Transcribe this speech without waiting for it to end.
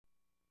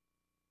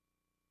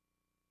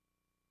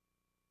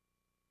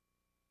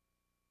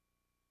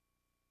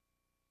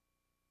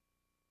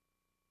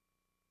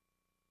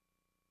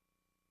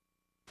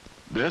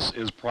This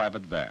is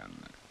Private Van,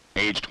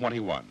 age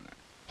 21,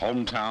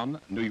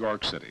 hometown, New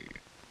York City.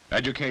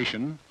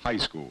 Education, high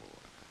school.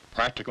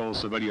 Practical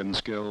civilian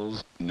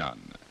skills,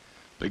 none.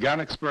 Began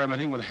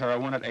experimenting with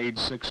heroin at age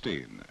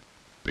 16.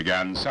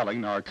 Began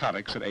selling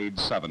narcotics at age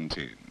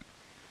 17.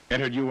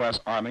 Entered U.S.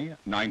 Army,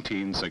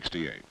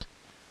 1968.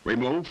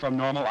 Removed from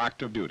normal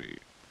active duty.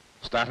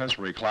 Status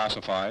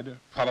reclassified,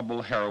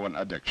 probable heroin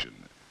addiction.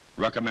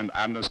 Recommend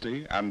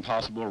amnesty and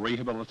possible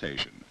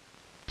rehabilitation.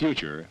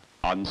 Future,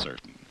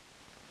 uncertain.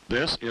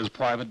 This is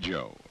Private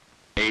Joe,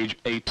 age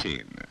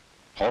 18,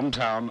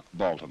 hometown,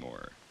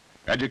 Baltimore.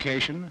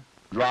 Education,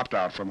 dropped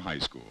out from high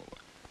school.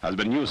 Has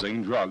been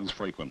using drugs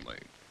frequently.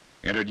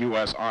 Entered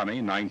U.S.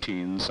 Army,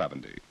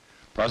 1970.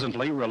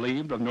 Presently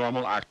relieved of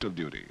normal active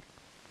duty.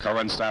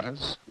 Current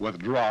status,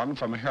 withdrawn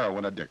from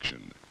heroin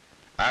addiction.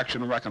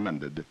 Action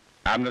recommended,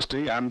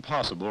 amnesty and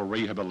possible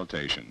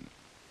rehabilitation.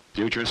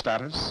 Future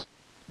status,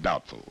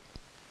 doubtful.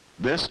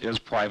 This is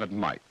Private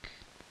Mike,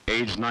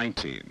 age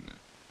 19,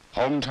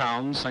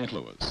 hometown, St.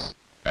 Louis.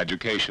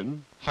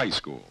 Education, high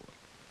school.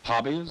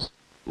 Hobbies,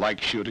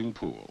 like shooting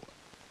pool.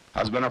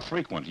 Has been a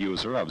frequent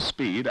user of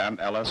speed and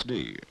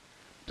LSD.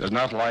 Does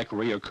not like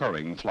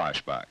reoccurring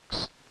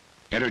flashbacks.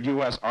 Entered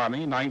U.S.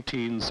 Army,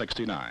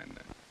 1969.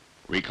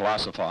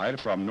 Reclassified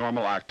from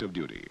normal active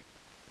duty.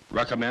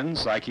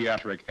 Recommends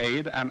psychiatric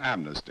aid and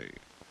amnesty.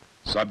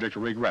 Subject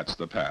regrets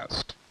the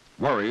past.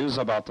 Worries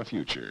about the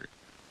future.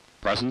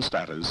 Present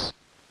status,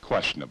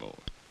 questionable.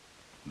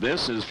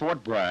 This is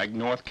Fort Bragg,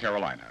 North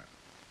Carolina.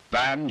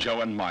 Van, Joe,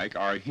 and Mike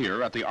are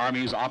here at the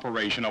Army's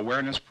Operation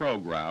Awareness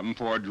Program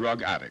for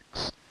drug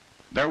addicts.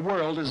 Their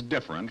world is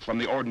different from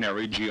the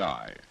ordinary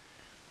GI.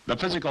 The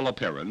physical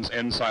appearance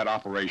inside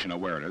Operation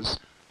Awareness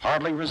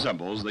hardly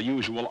resembles the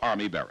usual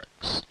Army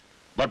barracks.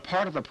 But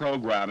part of the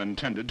program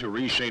intended to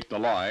reshape the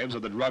lives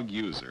of the drug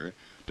user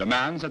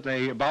demands that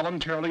they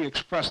voluntarily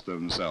express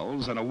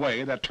themselves in a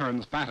way that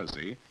turns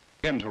fantasy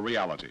into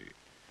reality.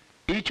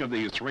 Each of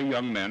these three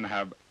young men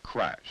have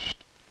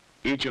crashed.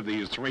 Each of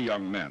these three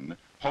young men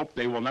hope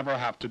they will never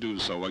have to do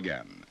so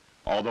again,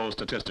 although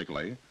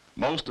statistically,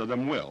 most of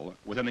them will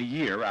within a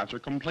year after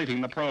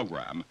completing the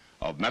program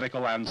of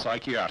medical and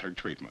psychiatric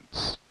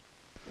treatments.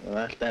 Well,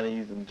 I started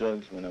using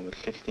drugs when I was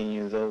 16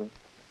 years old,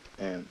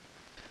 and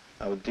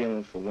I was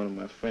dealing for one of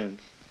my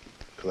friends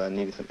because I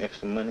needed some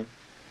extra money,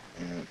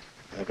 and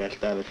I got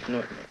started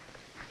snorting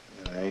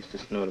it. And I used to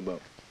snort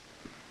about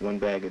 1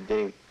 bag a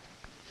day,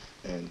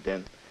 and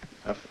then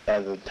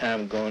as the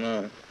time going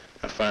on,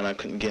 I found I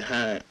couldn't get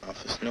high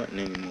off of snorting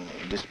anymore,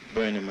 just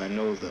burning my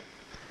nose up.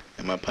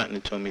 And my partner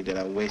told me that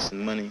I was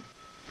wasting money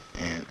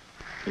and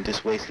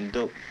just wasting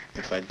dope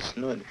if I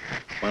snorted.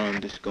 Why don't I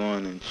just go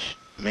on and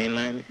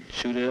mainline it,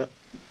 shoot it up?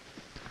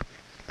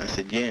 I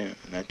said, yeah,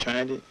 and I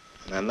tried it,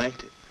 and I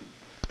liked it.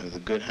 It was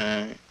a good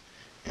high,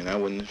 and I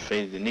wasn't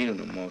afraid of the needle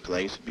no more, because I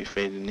used to be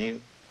afraid of the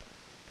needle.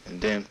 And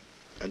then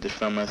I just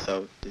found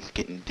myself just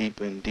getting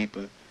deeper and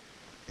deeper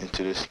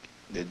into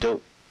the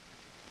dope.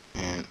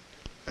 And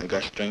I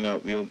got strung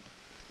out real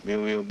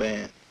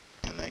bad.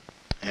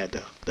 And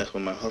that's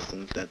when my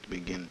hustling started to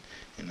begin.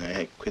 And I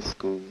had quit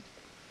school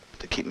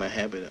to keep my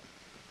habit up.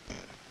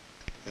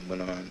 And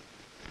went on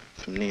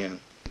from there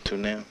until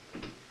now.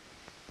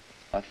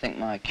 I think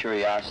my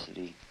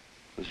curiosity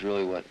was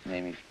really what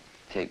made me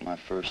take my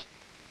first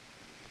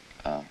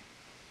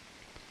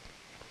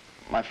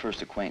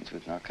acquaintance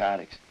with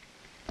narcotics.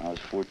 When I was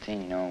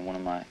 14, you know, and one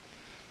of my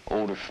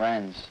older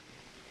friends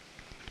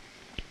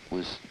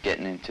was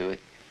getting into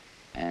it,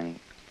 and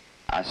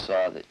I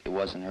saw that it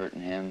wasn't hurting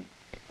him,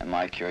 and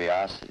my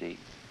curiosity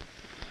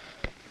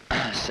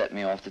set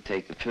me off to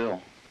take the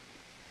pill.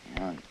 You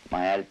know,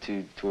 my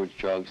attitude towards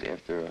drugs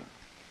after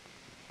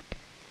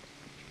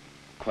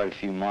quite a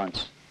few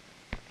months,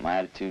 my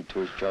attitude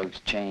towards drugs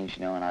changed,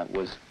 you know, and I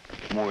was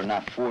more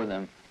not for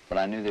them, but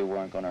I knew they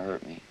weren't going to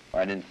hurt me, or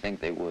I didn't think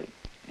they would.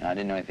 You know, I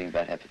didn't know anything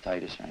about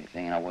hepatitis or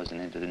anything, and I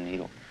wasn't into the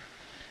needle.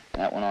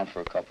 And that went on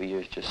for a couple of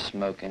years, just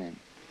smoking and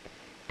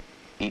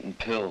eating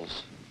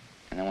pills.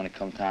 And then when it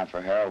come time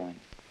for heroin,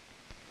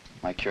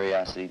 my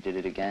curiosity did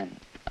it again.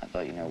 I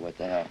thought, you know, what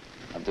the hell,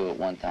 I'll do it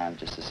one time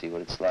just to see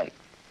what it's like.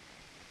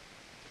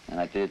 And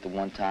I did it the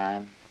one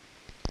time,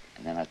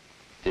 and then I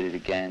did it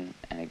again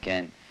and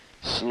again.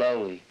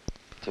 Slowly,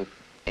 took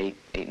 8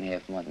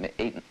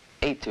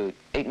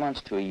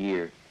 months to a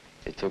year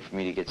it took for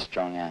me to get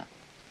strung out.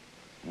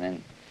 And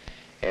then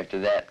after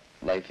that,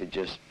 life had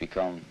just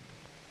become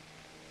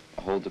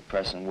a whole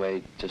depressing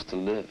way just to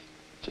live,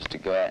 just to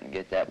go out and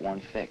get that one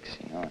fix,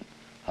 you know, and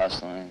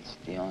hustling and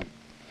stealing.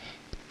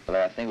 But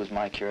I think it was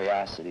my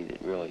curiosity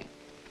that really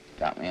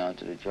got me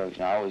onto the drugs.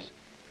 And I always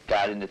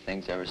got into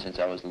things ever since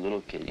I was a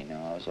little kid, you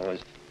know. I was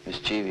always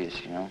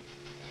mischievous, you know.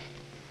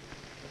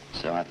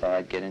 So I thought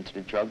I'd get into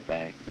the drug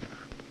bag.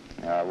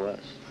 And there I was.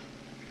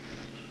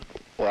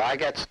 Well, I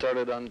got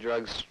started on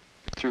drugs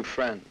through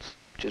friends,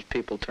 just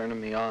people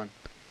turning me on.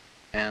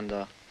 And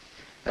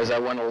as I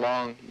went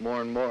along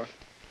more and more,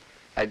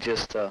 I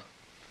just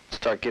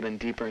start getting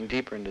deeper and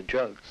deeper into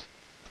drugs.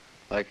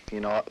 Like, you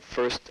know,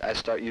 first I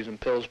start using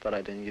pills, but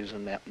I didn't use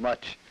them that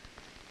much.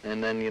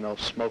 and then, you know,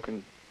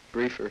 smoking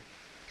reefer.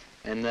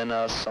 And then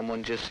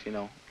someone just, you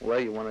know, well,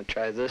 you want to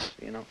try this,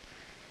 you know?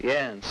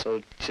 Yeah, and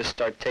so just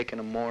start taking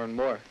them more and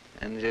more,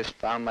 and just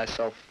found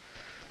myself,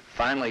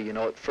 finally, you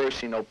know, at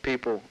first, you know,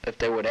 people, if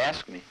they would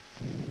ask me,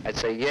 I'd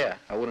say, yeah,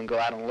 I wouldn't go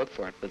out and look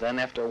for it. But then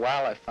after a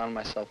while, I found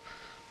myself,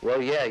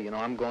 well, yeah, you know,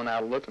 I'm going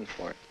out looking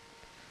for it.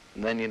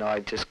 And then, you know,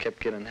 I just kept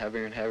getting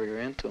heavier and heavier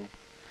into them.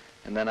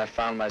 And then I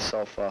found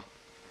myself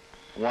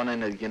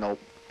wanting to, you know,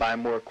 buy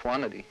more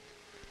quantity,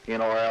 you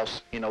know, or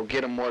else, you know,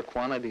 get a more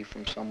quantity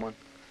from someone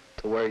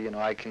to where, you know,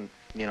 I can,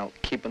 you know,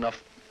 keep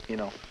enough, you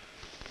know,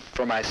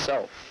 for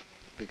myself,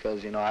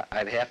 because, you know,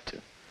 I'd have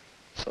to.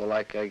 So,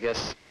 like, I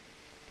guess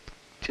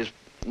just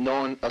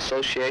knowing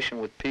association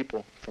with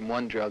people from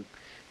one drug,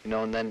 you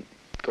know, and then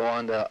go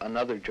on to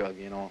another drug,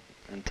 you know,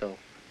 until it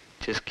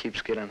just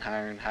keeps getting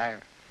higher and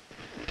higher.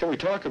 Can we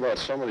talk about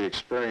some of the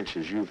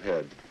experiences you've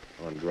had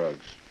on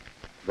drugs?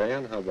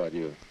 Van, how about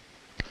you?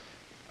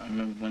 I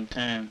remember one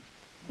time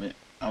when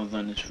I was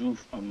on this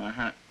roof of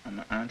my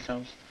aunt's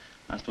house.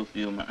 I was supposed to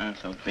be on my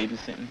aunt's house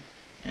babysitting,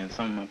 and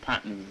some of my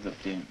partners was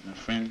up there, my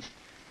friends,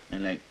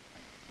 and like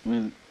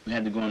we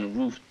had to go on the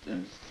roof,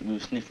 and we were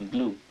sniffing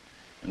glue,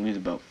 and we was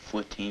about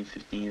 14,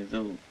 15 years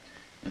old.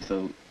 And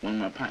so one of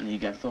my partners, he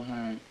got so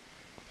high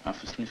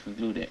off of sniffing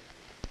glue that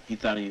he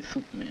thought he was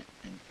Superman,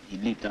 and he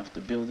leaped off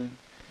the building,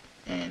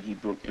 and he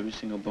broke every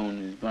single bone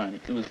in his body.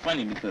 It was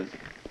funny because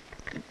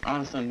all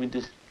of a sudden we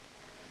just,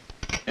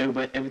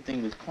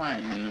 everything was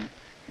quiet, you know,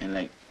 and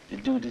like the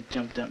dude just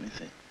jumped up and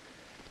said,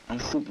 "I'm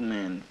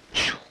Superman,"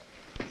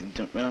 and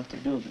jumped right off the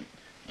building.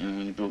 And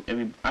when he broke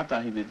I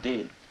thought he was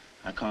dead.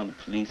 I called the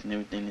police and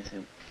everything. They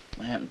said,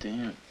 "What happened to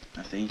him?"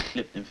 I said, "He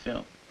slipped and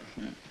fell."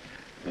 You know?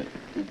 But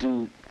the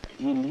dude,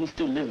 he's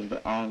still living,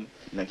 but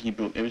like he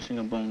broke every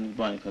single bone in his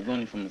body, because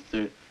only from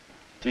the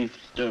three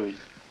stories,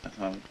 that's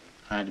how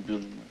high the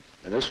building was.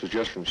 And this was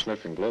just from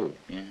sniffing glue.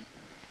 Yeah.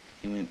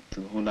 He went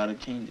through a whole lot of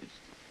changes.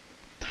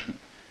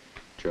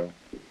 Joe?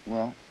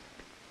 Well,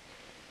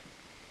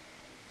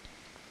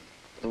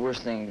 the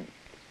worst thing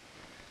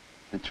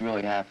that's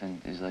really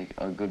happened is like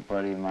a good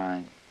buddy of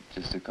mine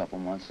just a couple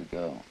months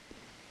ago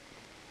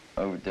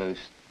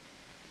overdosed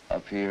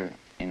up here.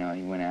 You know,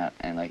 he went out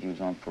and like he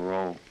was on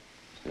parole,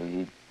 so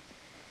he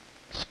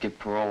skipped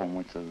parole and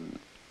went to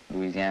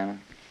Louisiana,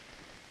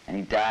 and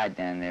he died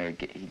down there.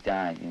 He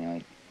died, you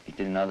know, he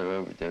did another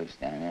overdose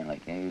down there.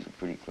 Like, he was a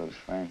pretty close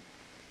friend.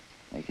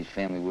 Like, his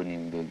family wouldn't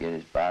even go get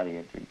his body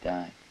after he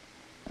died.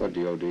 What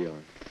did he OD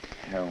on?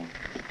 Heroin.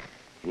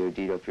 He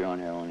OD'd up here on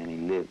heroin and he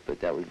lived, but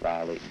that was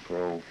violating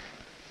parole.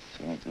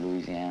 So he went to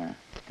Louisiana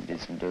and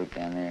did some dope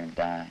down there and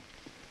died.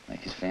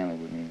 Like, his family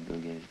wouldn't even go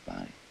get his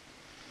body.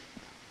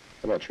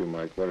 How about you,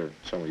 Mike? What are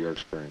some of your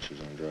experiences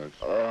on drugs?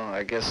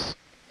 I guess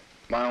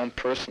my own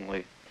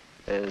personally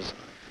is,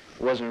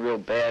 it wasn't real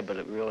bad, but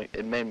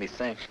it made me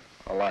think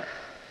a lot.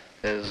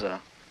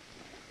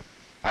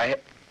 I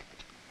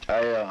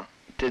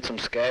did some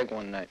skag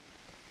one night,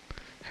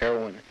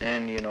 heroin,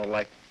 and, you know,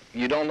 like,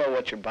 you don't know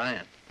what you're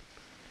buying.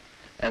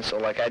 And so,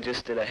 like, I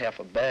just did a half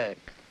a bag.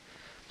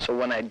 So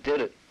when I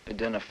did it, it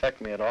didn't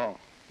affect me at all.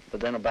 But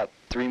then about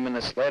 3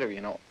 minutes later, you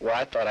know, well,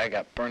 I thought I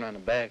got burned on the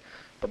bag.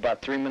 But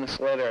about 3 minutes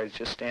later, I was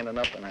just standing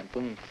up and I,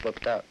 boom,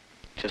 flipped out.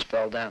 Just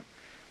fell down.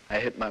 I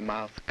hit my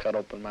mouth, cut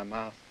open my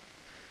mouth,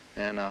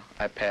 and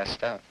I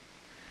passed out.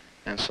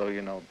 And so,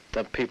 you know,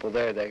 the people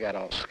there, they got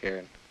all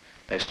scared.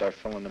 They started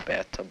filling the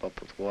bathtub up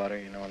with water,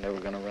 you know, and they were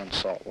going to run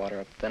salt water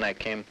up. Then I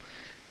came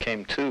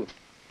to.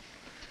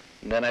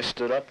 And then I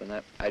stood up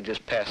and I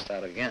just passed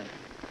out again.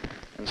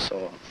 And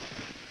so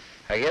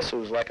I guess it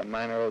was like a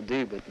minor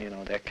OD, but, you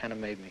know, that kind of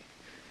made me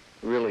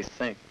really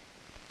think.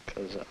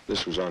 Cause,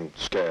 this was on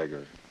skag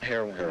or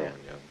heroin,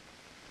 yeah.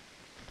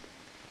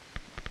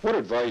 What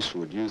advice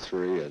would you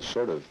three, as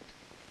sort of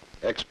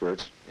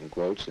experts, in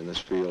quotes, in this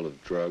field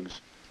of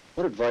drugs,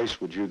 what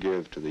advice would you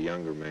give to the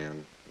younger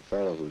man, a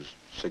fellow who's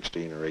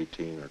 16 or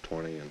 18 or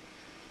 20 and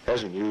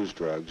hasn't used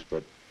drugs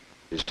but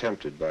is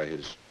tempted by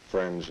his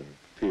friends and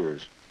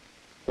peers?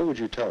 What would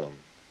you tell him?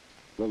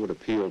 What would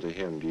appeal to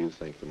him, do you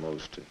think, the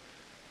most, to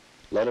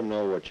let him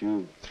know what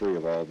you three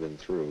have all been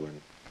through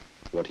and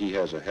what he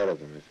has ahead of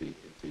him if he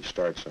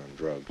starts on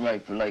drugs?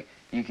 Right, but like,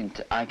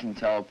 I can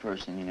tell a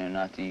person, you know,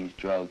 not to use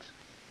drugs,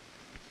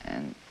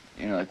 and,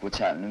 you know, like what's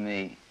happened to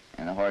me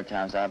and the hard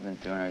times I've been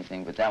through and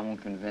everything, but that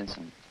won't convince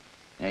him.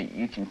 You know,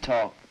 you can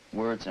talk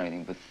words and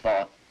everything, but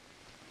thought,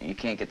 you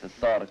can't get the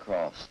thought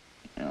across.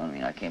 You know what I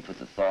mean? I can't put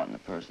the thought in the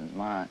person's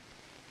mind.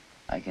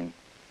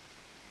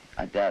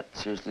 I doubt,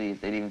 seriously,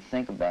 if they'd even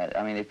think about it.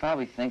 I mean, they'd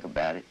probably think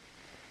about it,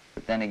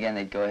 but then again,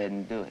 they'd go ahead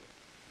and do it.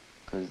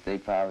 Because they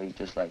probably,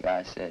 just like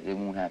I said, it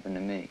won't happen to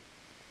me.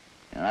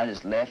 And I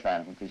just laugh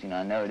at them because, you know,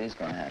 I know it is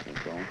going to happen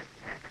to them.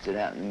 Because it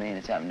happened to me and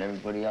it's happened to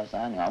everybody else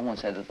I know. I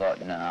once had the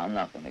thought, no, I'm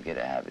not going to get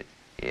a habit.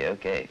 Yeah,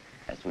 okay,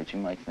 that's what you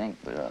might think,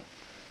 but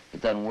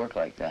it doesn't work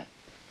like that.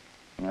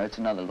 You know, it's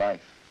another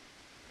life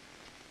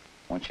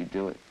once you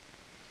do it.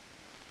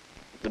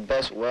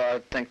 Well, I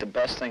think the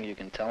best thing you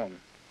can tell them,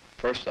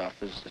 first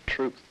off, is the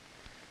truth,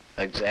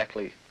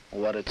 exactly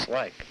what it's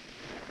like.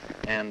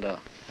 And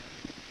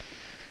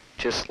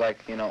just like,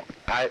 you know,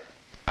 I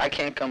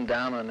can't come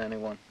down on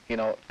anyone. You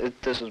know,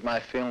 this is my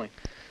feeling.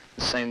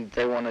 Saying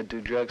they want to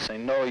do drugs,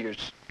 saying, no, you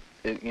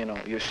know,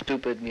 you're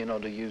stupid, you know,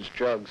 to use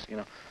drugs, you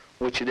know,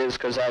 which it is,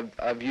 because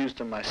I've used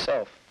them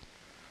myself.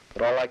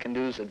 But all I can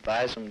do is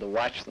advise them to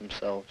watch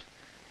themselves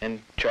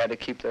and try to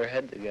keep their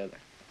head together.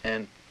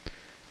 And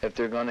if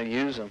they're going to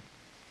use them,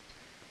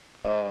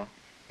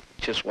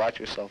 just watch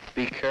yourself.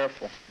 Be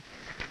careful.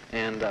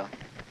 And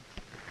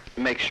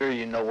make sure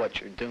you know what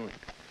you're doing.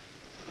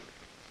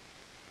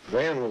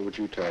 Van, what would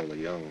you tell the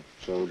young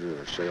soldier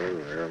or sailor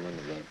or airman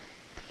about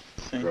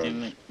Same drugs?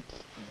 thing like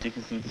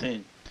Dickinson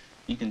said.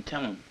 You can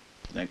tell them,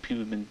 like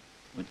people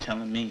were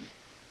telling me,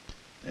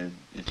 that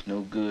it's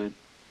no good,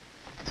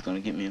 it's going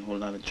to get me in a whole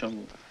lot of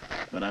trouble.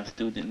 But I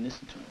still didn't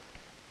listen to them.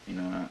 You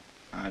know,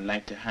 I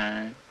liked to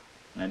hide,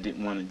 and I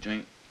didn't want to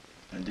drink.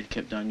 I just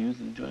kept on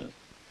using drugs.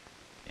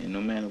 And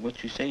no matter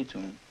what you say to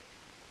him,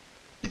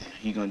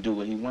 he's going to do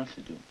what he wants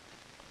to do.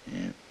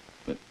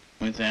 But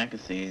one thing I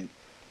could say is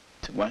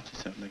to watch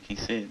yourself, like he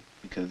said,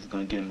 because it's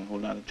going to get him a whole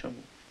lot of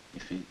trouble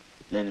if you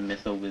let him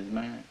mess over his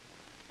mind.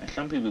 Like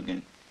some people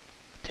can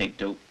take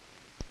dope,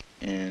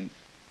 and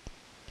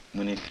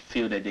when they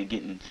feel that they're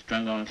getting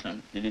strung on or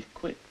something, they just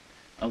quit.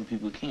 Other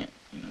people can't.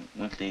 You know,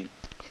 once they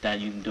start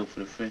using dope for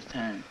the first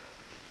time,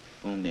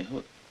 boom, they're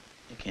hooked.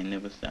 They can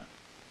never stop.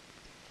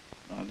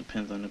 It all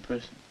depends on the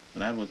person.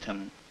 But I will tell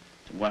them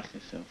to watch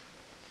themselves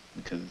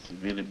because it's a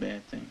really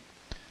bad thing.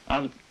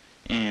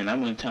 And I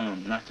wouldn't tell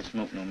them not to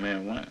smoke no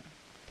marijuana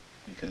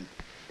because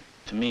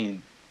to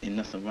me, there's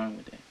nothing wrong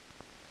with that.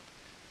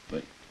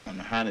 But on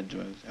the harder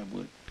drugs, I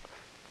would.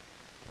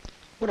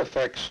 What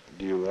effects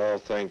do you all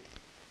think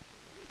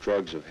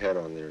drugs have had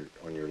on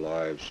your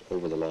lives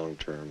over the long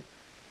term?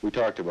 We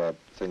talked about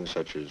things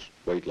such as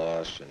weight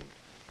loss and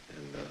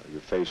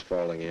your face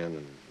falling in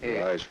and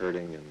your eyes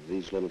hurting and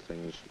these little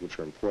things which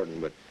are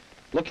important. But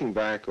looking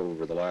back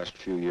over the last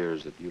few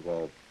years that you've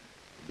all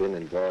been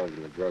involved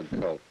in the drug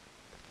cult,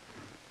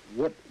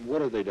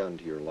 what have they done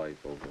to your life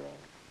overall?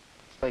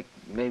 It's like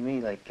made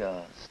me like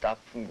stop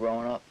from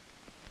growing up.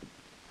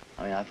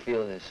 I mean, I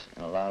feel this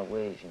in a lot of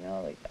ways, you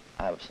know. Like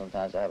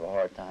sometimes I have a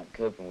hard time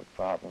coping with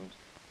problems.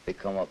 They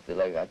come up, they're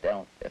like,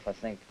 if I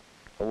think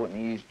I wouldn't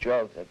use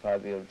drugs, I'd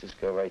probably be able to just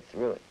go right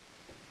through it.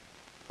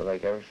 But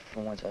like ever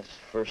from once I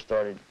first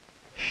started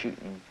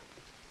shooting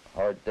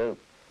hard dope,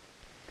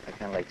 I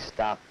kind of like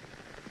stopped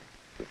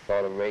the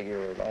thought of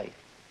regular life.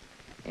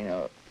 You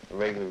know, the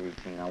regular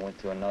routine. I went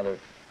to another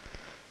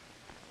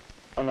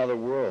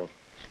world.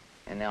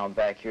 And now I'm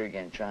back here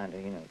again trying to,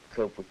 you know,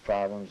 cope with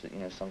problems that, you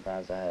know,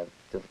 sometimes I have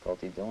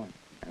difficulty doing.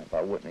 And if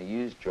I wouldn't have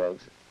used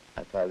drugs,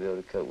 I'd probably be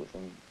able to cope with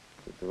them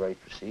with the right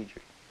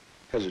procedure.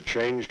 Has it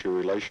changed your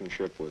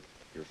relationship with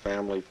your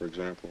family, for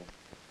example?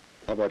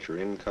 How about your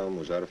income?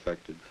 Was that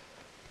affected?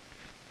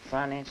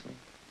 Financially?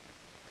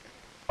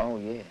 Oh,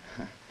 yeah.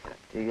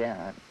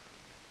 Yeah,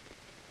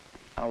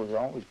 I was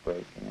always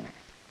broke, you know.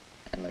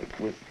 And like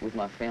with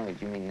my family,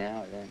 do you mean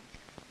now or then?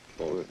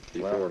 Both,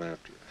 before and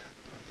after.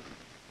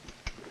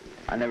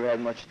 I never had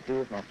much to do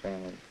with my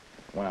family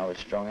when I was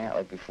strung out.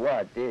 Like before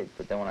I did,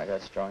 but then when I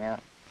got strung out,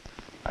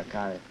 I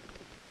kind of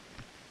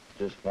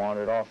just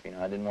wandered off, you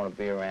know. I didn't want to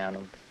be around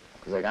them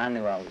because like I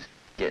knew I was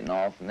getting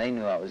off and they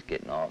knew I was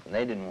getting off and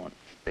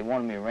they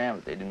wanted me around,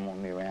 but they didn't want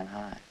me around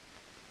high.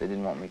 They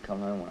didn't want me to come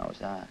home when I was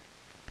high.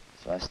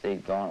 So I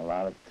stayed gone a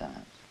lot of the times.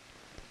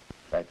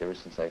 In fact, ever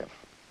since as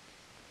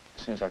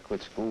soon as I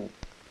quit school,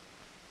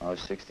 when I was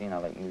 16, I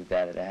like moved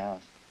out of the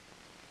house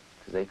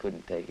because they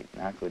couldn't take it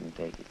and I couldn't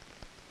take it.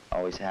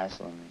 Always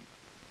hassling me.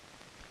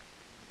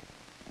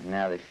 And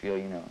now they feel,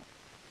 you know,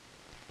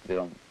 they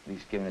don't at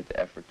least giving it the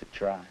effort to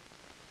try.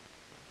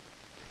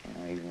 You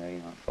know, even though, you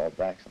know, I fall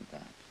back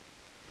sometimes.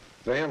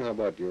 Van, how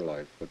about your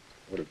life? What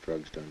have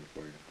drugs done for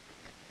you?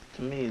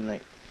 To me,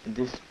 like,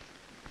 this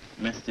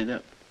messed it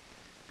up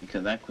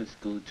because I quit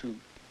school too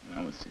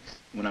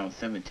when I was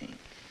 17.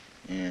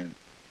 And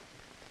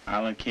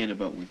all I cared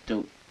about was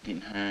dope,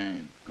 getting high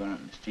and going out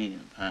in the street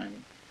and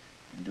partying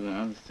and doing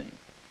other things.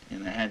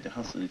 And I had to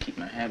hustle to keep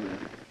my habit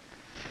up.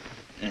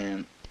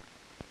 And,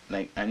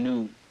 like, I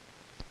knew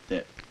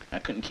that I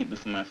couldn't keep it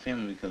from my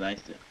family because I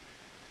used to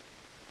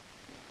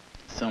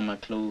sell my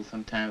clothes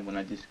sometimes when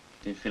I just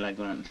didn't feel like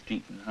going out in the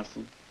street and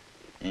hustle.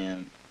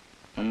 And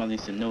my mother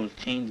used to notice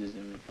changes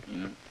in me, you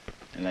know.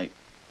 And, like,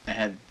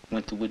 I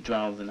went to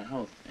withdrawals in the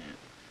house, and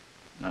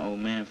my old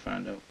man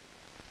found out,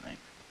 like,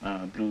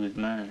 wow, I blew his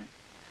mind.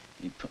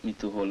 He put me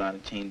through a whole lot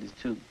of changes,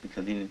 too,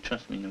 because he didn't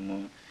trust me no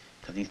more.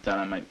 Because he thought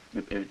I might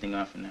rip everything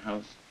off in the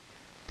house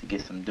to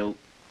get some dope.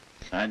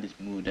 So I just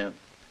moved out.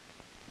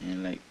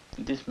 And, like,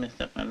 it just messed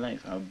up my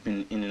life. I've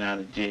been in and out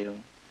of jail.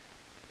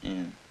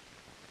 And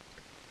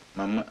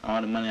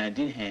all the money I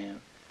did have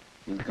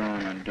was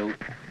gone on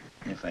dope.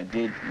 And if I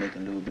did make a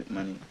little bit of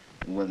money,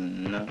 it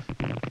wasn't enough.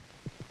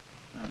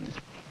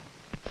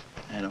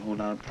 I had a whole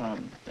lot of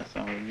problems. That's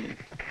all it is.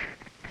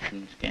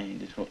 From this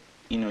gang,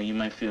 you know, you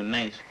might feel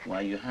nice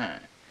while you're high.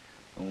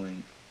 But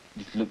when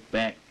you just look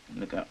back,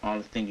 look at all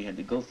the things you had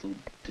to go through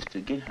just to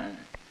get high,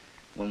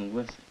 wasn't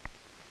worth it.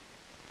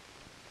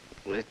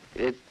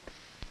 it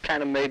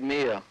kind of made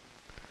me,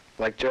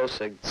 like Joe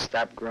said,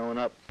 stop growing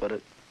up, but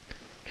it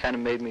kind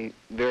of made me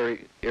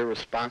very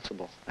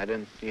irresponsible. I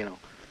didn't,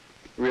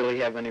 really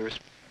have any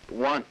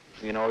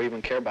or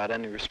even care about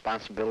any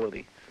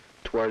responsibility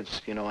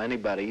towards,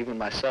 anybody, even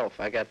myself.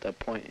 I got to that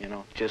point,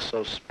 just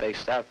so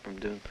spaced out from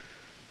doing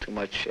too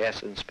much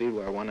acid and speed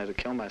where I wanted to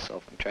kill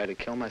myself and try to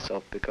kill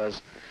myself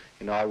because,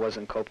 I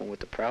wasn't coping with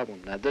the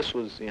problem. Now this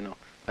was,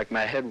 like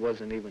my head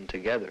wasn't even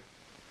together.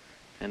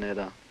 And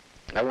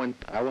I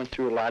went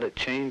through a lot of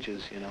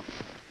changes,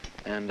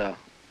 and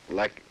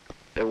like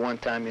at one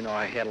time,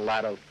 I had a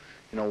lot of,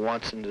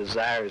 wants and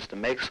desires to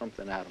make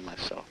something out of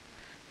myself.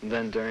 And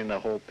then during the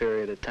whole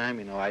period of time,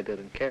 I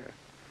didn't care.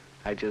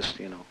 I just,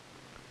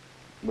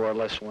 more or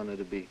less wanted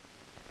to be,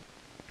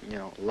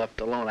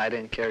 left alone. I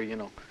didn't care,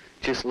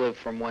 just live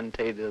from one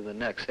day to the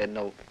next, had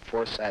no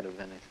foresight of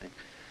anything.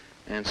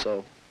 And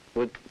so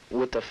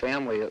with the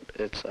family,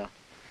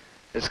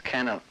 it's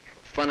kind of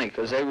funny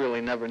because they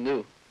really never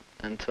knew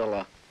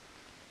until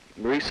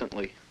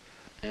recently.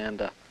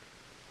 And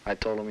I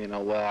told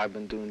them, well, I've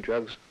been doing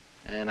drugs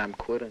and I'm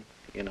quitting,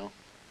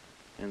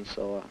 and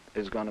so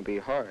it's going to be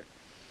hard.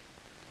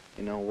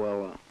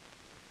 Well,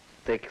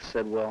 they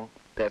said, well,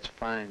 that's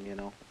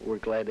fine, we're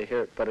glad to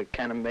hear it, but it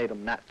kind of made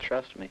them not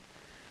trust me.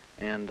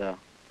 And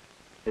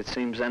it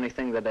seems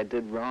anything that I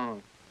did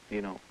wrong,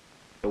 it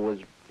was,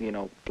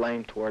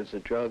 blamed towards the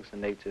drugs,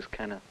 and they just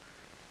kind of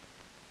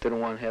didn't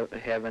want to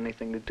have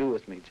anything to do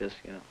with me, just,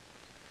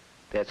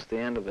 that's the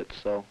end of it.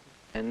 So,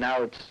 and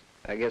now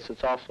I guess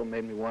it's also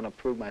made me want to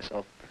prove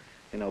myself,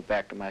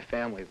 back to my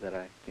family that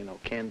I,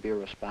 can be a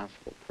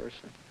responsible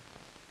person.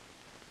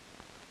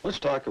 Let's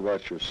talk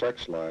about your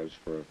sex lives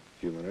for a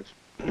few minutes.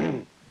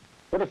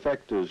 What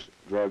effect does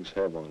drugs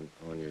have on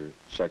your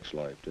sex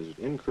life? Does it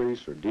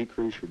increase or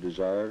decrease your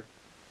desire?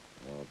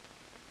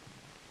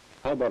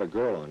 How about a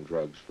girl on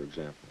drugs, for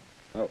example?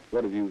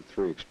 What have you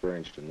three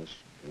experienced in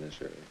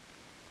this area?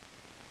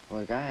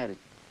 Like I had it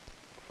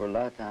for a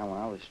lot of time when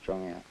I was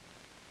strung out.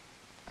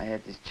 I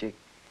had this chick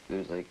who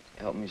was like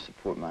helped me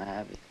support my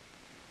habit,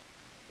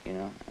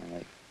 and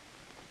like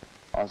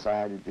all I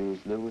had to do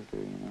was live with her,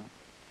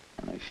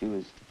 and like she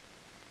was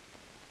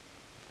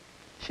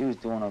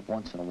doing it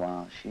once in a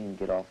while. She didn't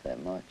get off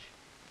that much.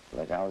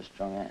 Like I was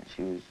strung out, and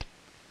she was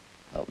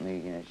helping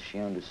me. She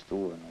owned a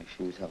store, and like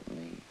she was helping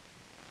me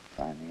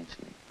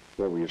financially.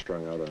 What were you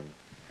strung out on?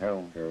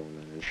 Heroin.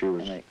 Heroin, and she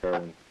was like,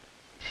 heroin.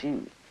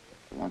 She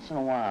once in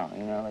a while,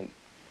 like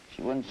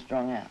she wasn't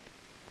strung out.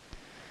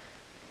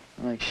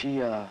 And like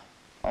she, all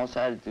I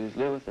had to do was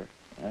live with her.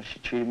 She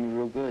treated me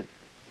real good.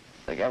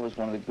 Like that was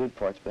one of the good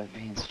parts about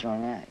being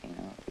strung out.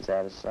 It was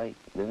out of sight,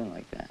 living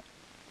like that.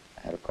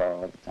 I had a car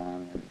all the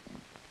time and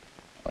everything.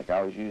 Like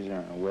I was using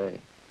her in a way,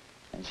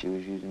 and she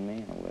was using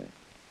me in a way.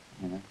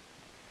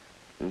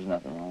 There was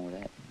nothing wrong with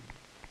that.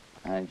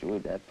 I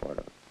enjoyed that part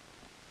of it.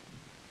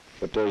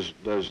 But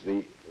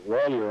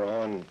while you're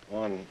on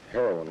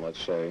heroin, let's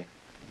say,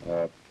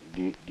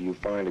 do you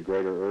find a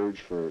greater urge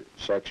for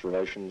sex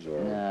relations,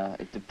 or? No,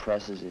 it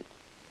depresses it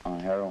on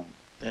heroin.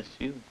 That's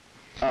you.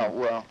 Oh,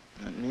 well,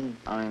 Not me.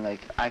 I mean,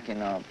 like, I can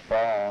ball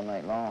all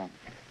night long.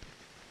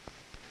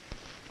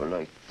 But,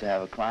 like, to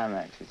have a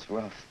climax, it's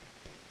rough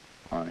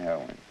on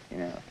heroin,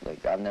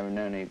 Like, I've never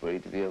known anybody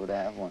to be able to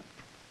have one.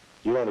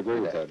 You don't agree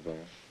with that,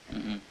 Vollmer?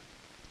 Mm-mm.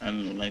 I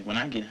don't know, like, when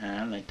I get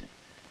high, I like to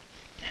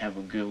have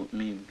a girl with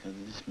me because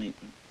it just make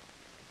me,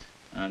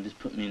 just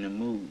put me in the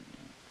mood.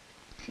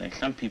 It's like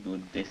some people,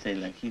 they say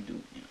like you do,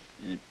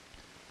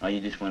 all you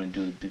just want to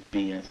do is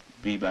just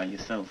be by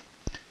yourself.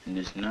 And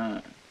just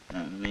not,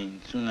 I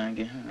mean, soon as I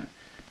get high,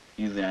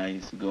 usually I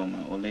used to go to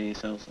my old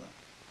lady's house, or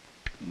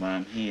while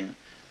I'm here,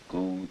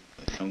 go with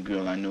some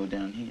girl I know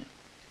down here.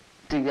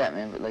 Dig that,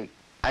 man, but like,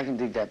 I can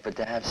dig that, but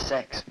to have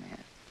sex,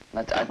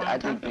 man. I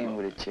dig being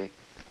with a chick.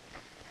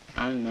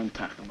 I'm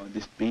talking about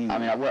this being. I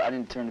mean, I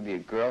didn't turn to be a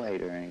girl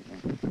hater or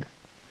anything.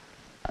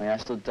 I mean, I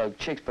still dug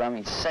chicks, but I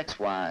mean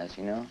sex-wise,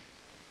 You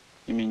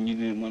mean you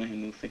didn't want to have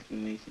no sexual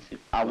relationship?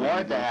 I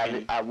wanted to have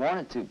it. I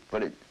wanted to,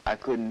 but I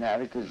couldn't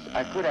have it because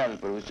I could have it,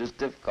 but it was just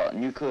difficult.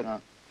 And you could, huh?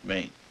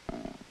 Right.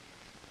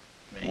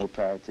 More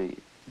power to you.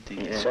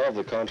 Yeah. Solve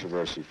the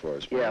controversy for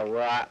us. Yeah,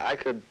 well, I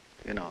could,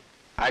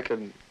 I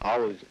could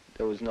always,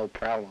 there was no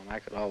problem. I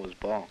could always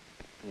ball,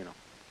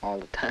 all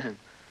the time.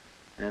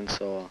 And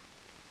so,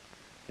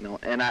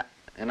 and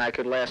I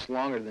could last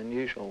longer than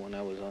usual when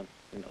I was on,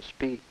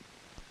 speed.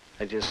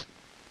 I just,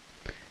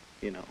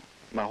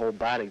 my whole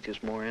body,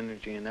 just more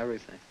energy and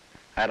everything.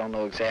 I don't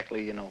know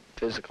exactly,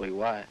 physically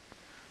why,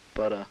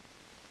 but,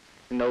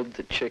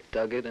 the chick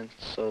dug it, and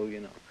so,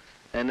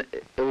 and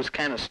it was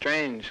kind of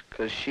strange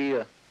because she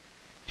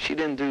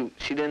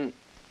didn't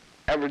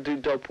ever do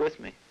dope with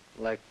me.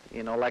 Like,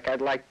 like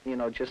I'd like,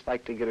 just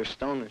like to get her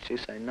stoned, and she'd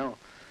say no.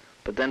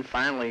 But then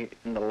finally,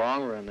 in the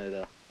long run,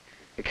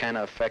 it kind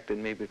of affected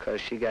me because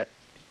she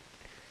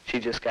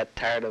just got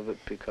tired of it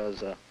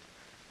because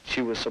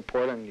she was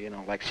supporting,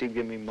 like she'd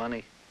give me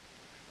money,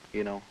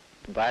 to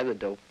buy the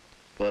dope,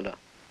 but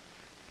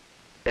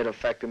it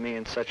affected me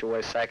in such a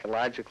way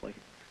psychologically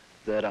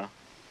that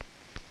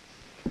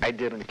I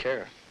didn't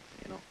care,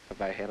 you know,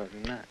 if I had it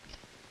or not.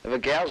 If a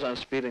gal's on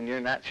speed and you're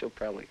not, she'll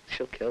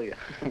kill you.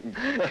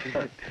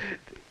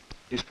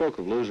 You spoke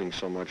of losing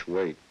so much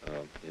weight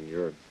in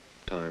your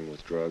time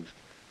with drugs.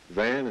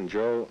 Van and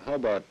Joe, how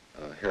about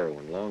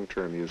heroin,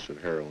 long-term use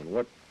of heroin?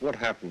 What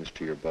happens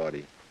to your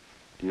body?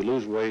 Do you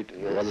lose weight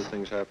and Yes. other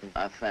things happen?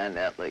 I found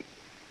out, like,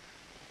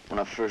 when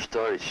I first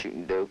started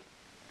shooting dope,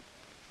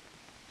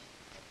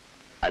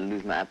 I'd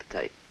lose my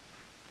appetite.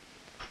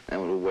 And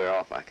when it would wear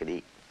off, I could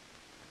eat.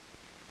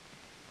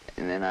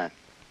 And then I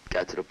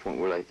got to the point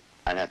where, like,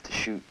 I'd have to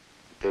shoot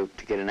dope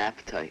to get an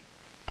appetite.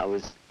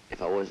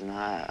 If I wasn't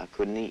high, I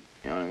couldn't eat.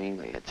 You know what I mean?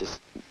 Like,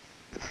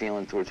 the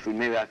feeling towards food.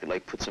 Maybe I could,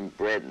 like, put some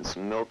bread and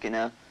some milk, you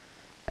know,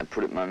 and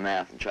put it in my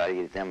mouth and try to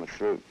get it down my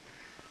throat.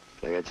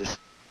 Like, I just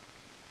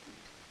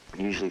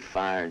usually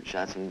fired,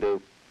 shot some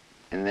dope,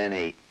 and then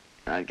ate.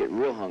 And I'd get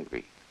real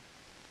hungry.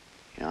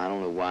 You know, I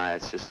don't know why,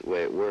 it's just the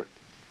way it worked.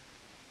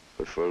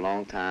 But for a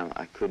long time,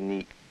 I couldn't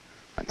eat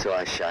until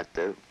I shot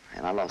dope,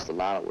 and I lost a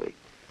lot of weight.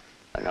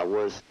 Like, I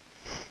was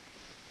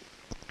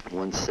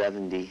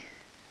 170,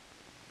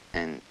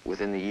 and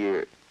within the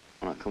year,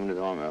 when I come into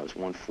the Army, I was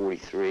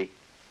 143.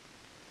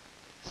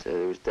 So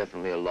there was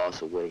definitely a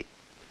loss of weight.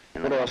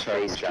 And What my else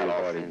happens face to got your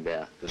all body thinned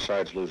out.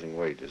 besides losing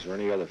weight? Is there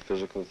any other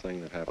physical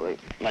thing that happens?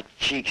 Like, my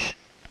cheeks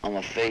on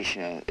my face,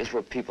 you know, it's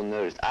what people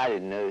noticed. I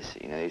didn't notice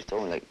it, you know. They just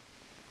told me, like,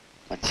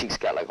 my cheeks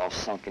got, like, all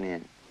sunken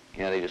in.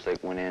 You know, they just,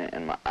 like, went in,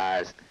 and my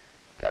eyes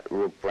got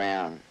real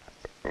brown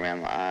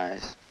around my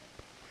eyes.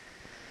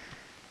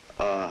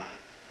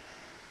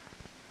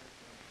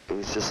 It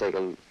was just like I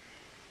don't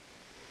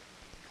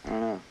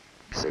know,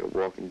 it's like a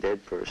Walking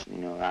Dead person,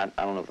 you know. I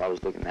don't know if I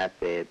was looking that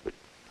bad, but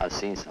I've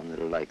seen some that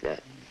are like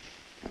that.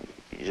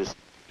 You know, your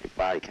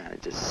body kind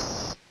of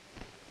just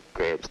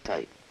grabs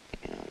tight,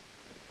 you know,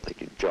 like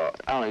your jaw.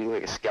 I don't know, you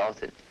look like a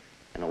skeleton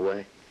in a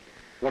way.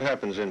 What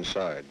happens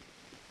inside?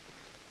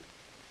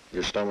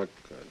 Your stomach,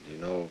 do you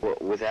know? Well,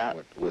 without?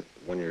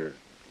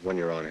 When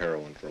you're on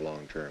heroin for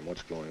long term,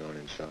 what's going on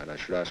inside? I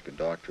should ask a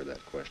doctor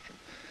that question.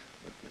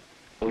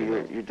 Well,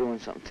 you're doing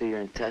something to your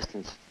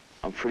intestines.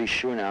 I'm pretty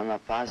sure now. I'm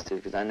not positive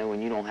because I know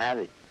when you don't have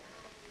it,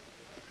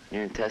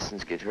 your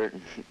intestines get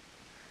hurting.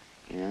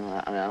 You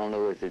know, I mean, I don't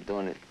know if they're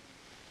doing it.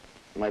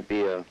 It might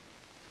be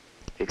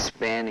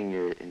expanding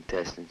your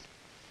intestines,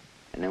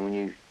 and then when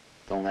you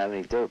don't have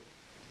any dope,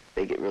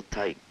 they get real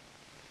tight.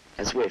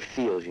 That's the way it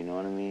feels. You know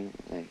what I mean?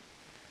 Like,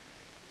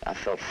 I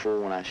felt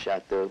full when I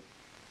shot dope,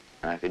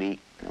 and I could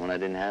eat. And when I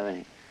didn't have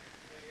any,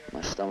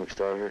 my stomach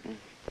started hurting.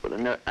 But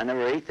I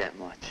never ate that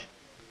much.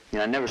 You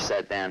know, I never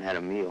sat down and had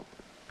a meal.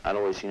 I'd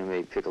always, you know,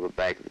 maybe pick up a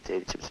bag of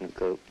potato chips and a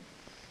Coke.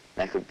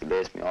 That could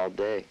last me all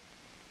day.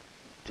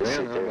 Just Dan,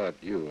 sit how there. about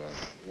you?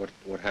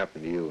 What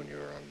happened to you when you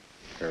were on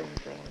heroin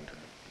for a long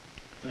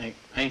time? Like,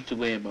 I used to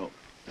weigh about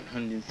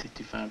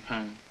 165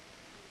 pounds,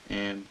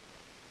 and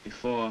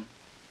before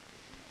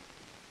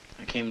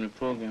I came in the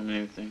program and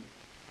everything,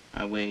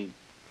 I weighed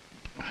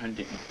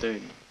 130,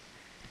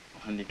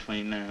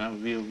 129. I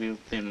was real, real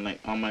thin. Like,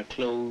 all my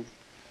clothes,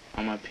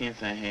 all my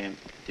pants I had,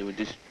 they were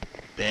just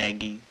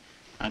baggy.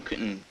 I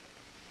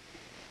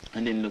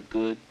didn't look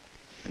good,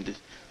 and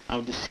I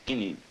was just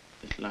skinny.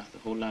 Just lost a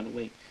whole lot of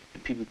weight,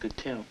 and people could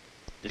tell.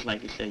 Just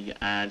like you said, your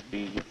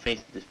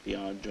face just be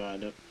all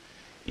dried up.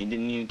 You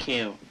didn't even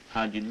care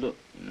how you look,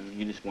 you know.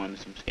 You just wanted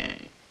some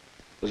scan.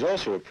 There's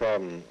also a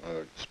problem,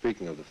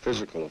 speaking of the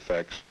physical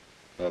effects,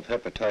 of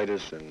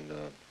hepatitis and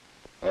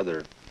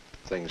other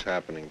things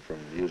happening from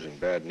using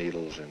bad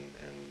needles and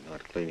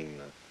not cleaning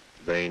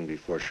the vein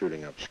before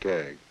shooting up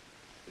skag.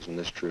 Isn't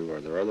this true?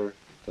 Are there other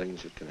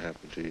things that can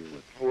happen to you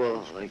with...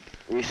 Well, like,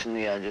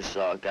 recently I just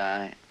saw a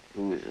guy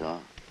who was,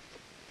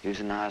 he was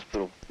in the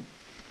hospital,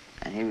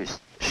 and he was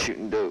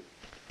shooting dope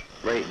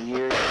right in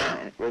here,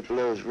 and right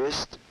below his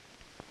wrist.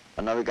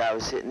 Another guy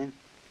was hitting him,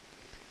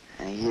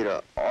 and he hit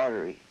an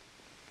artery.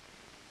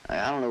 Like,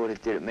 I don't know what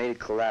it did. It made it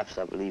collapse,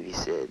 I believe he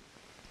said.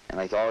 And,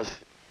 like, all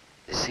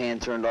his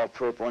hand turned all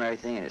purple and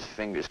everything, and his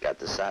fingers got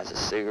the size of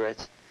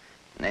cigarettes.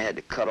 And they had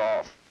to cut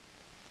off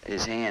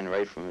his hand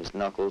right from his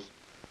knuckles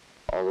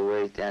all the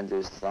way down to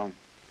his thumb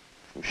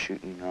from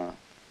shooting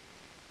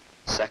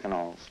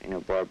secanols, you know,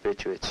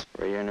 barbiturates,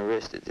 right here in the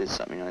wrist. It did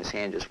something, you know, his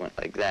hand just went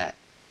like that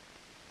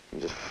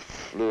and just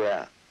flew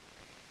out.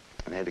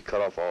 And they had to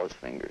cut off all his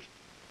fingers.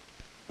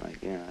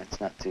 Like, you know,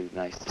 it's not too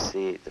nice to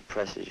see. It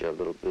depresses you a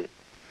little bit.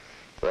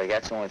 But, like,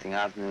 that's the only thing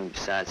I've known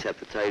besides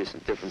hepatitis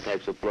and different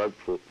types of blood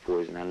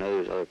poison. I know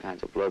there's other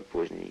kinds of blood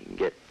poison you can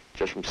get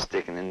just from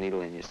sticking the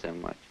needle in you so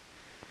much.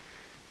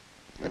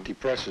 That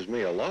depresses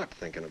me a lot,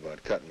 thinking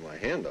about cutting my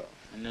hand off.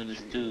 I know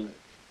this dude,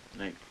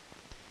 like,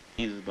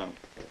 he was about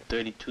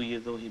 32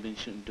 years old. He'd been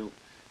shooting dope.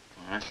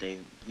 Well, I say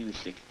he was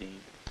 16.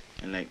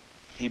 And, like,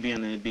 he'd be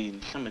in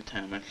the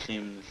summertime. I see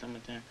him in the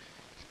summertime.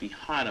 It'd be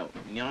hot out.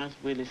 And he always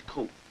wear this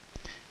coat.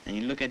 And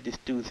you look at this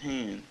dude's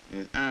hand and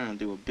his arms,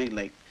 they were big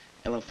like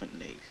elephant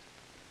legs.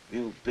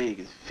 Real big.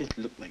 His fists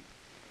looked like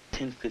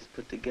 10 fists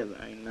put together,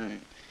 I ain't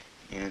lying.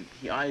 And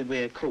he always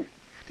wear a coat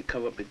to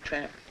cover up his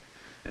tracks.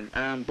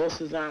 And both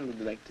his arms would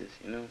be like this,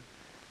 you know.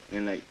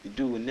 And like the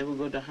dude would never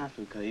go to the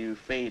hospital because he was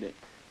afraid that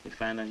they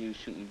find out he was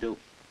shooting dope,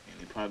 and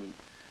they probably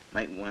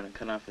might want to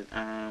cut off his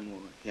arm or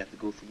he have to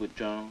go through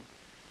withdrawal.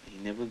 He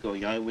never go.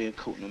 He always wear a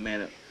coat no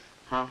matter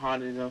how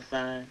hard it is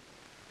outside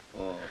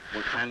or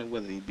what kind of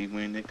weather. He'd be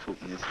wearing that coat,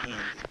 and his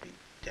hands would be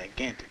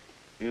gigantic,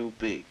 real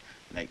big,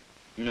 like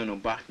no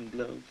boxing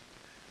gloves.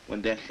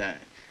 When that size,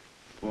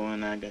 boy,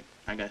 and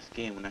I got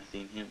scared when I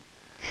seen him.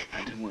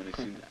 I didn't want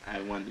to shoot.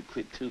 I wanted to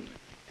quit too.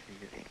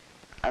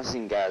 I've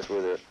seen guys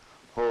where their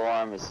whole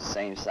arm is the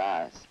same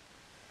size.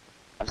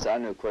 I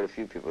know quite a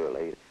few people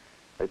that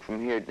like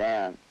from here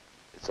down,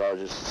 it's all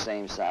just the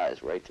same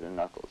size right to the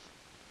knuckles.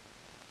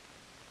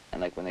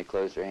 And like when they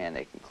close their hand,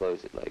 they can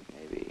close it like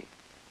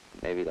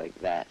maybe like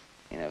that,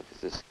 you know,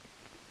 because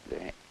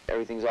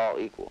everything's all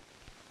equal.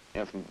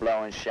 You know, from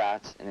blowing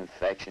shots and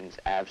infections,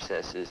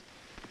 abscesses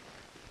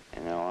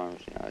in their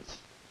arms, you know, it's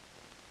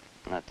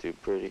not too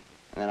pretty.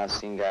 And then I've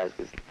seen guys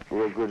with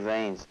real good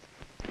veins,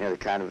 you know, the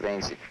kind of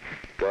veins that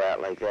go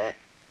out like that.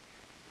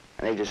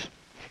 And they just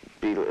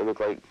it look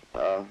like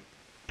a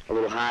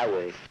little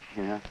highway,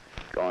 you know,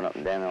 going up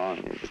and down the arm,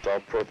 you know, just all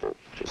purple.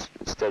 Just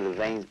instead of the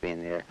veins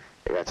being there,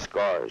 they got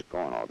scars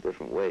going all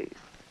different ways.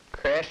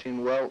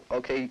 Crashing, well,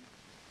 okay,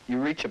 you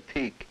reach a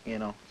peak, you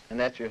know, and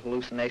that's your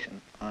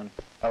hallucination on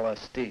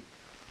LSD.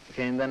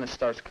 Okay, and then it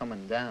starts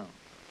coming down,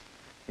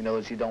 you know,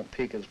 as you don't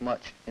peak as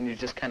much, and you're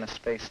just kind of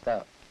spaced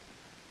out.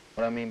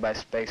 What I mean by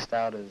spaced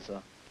out is,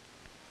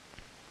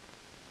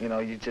 you know,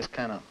 you just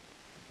kind of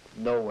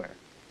nowhere.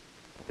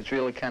 It's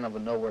really kind of a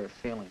nowhere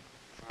feeling.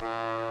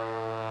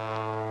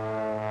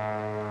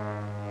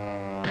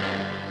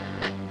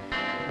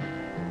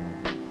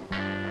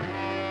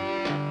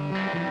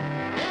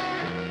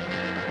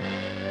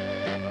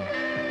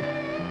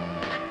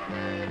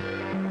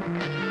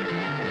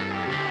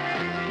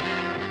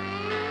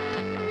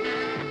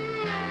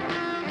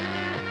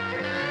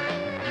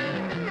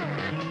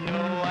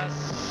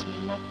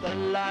 A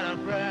lot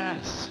of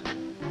grass.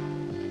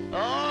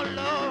 Oh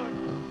Lord,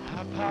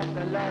 I popped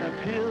a lot of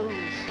pills.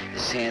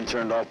 His hand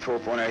turned all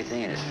purple and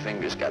everything, and his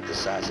fingers got the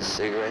size of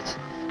cigarettes.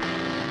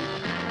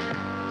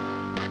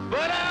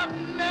 But I've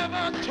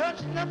never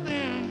touched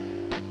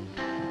nothing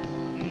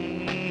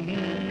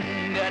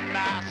that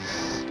my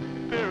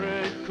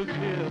spirit could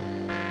kill.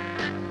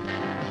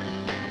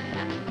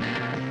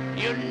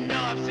 You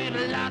know, I've seen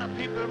a lot of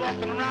people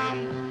walking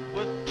around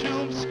with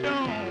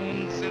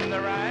tombstones in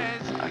their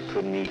eyes. I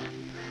couldn't eat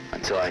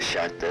until I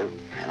shot dope,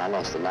 and I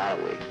lost a lot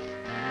of weight.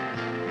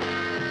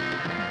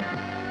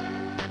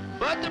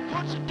 But the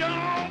pusher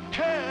don't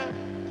care.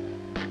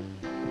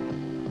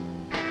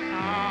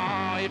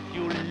 Oh, if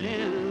you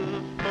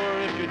live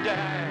or if you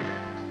die.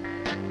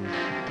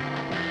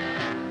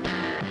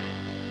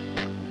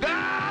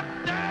 God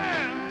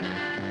damn,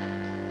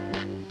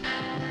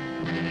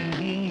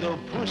 the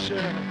pusher.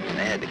 And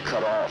they had to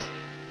cut off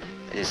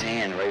his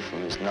hand right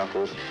from his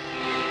knuckles.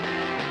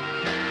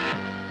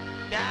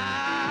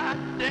 God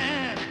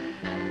damn.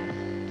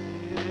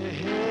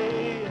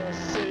 Hey, I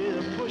say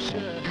the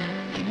pusher.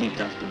 He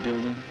leaped off the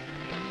building,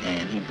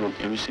 and he broke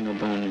every single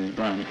bone in his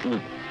body.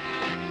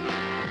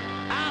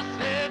 I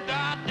said,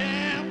 God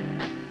damn,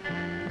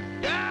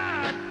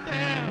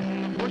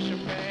 the pusher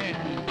man.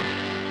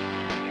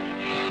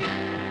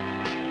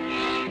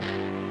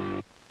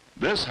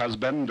 This has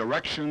been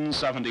Direction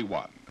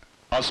 71,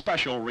 a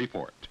special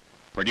report,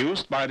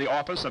 produced by the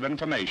Office of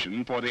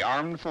Information for the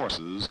Armed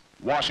Forces,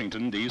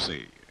 Washington,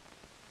 D.C.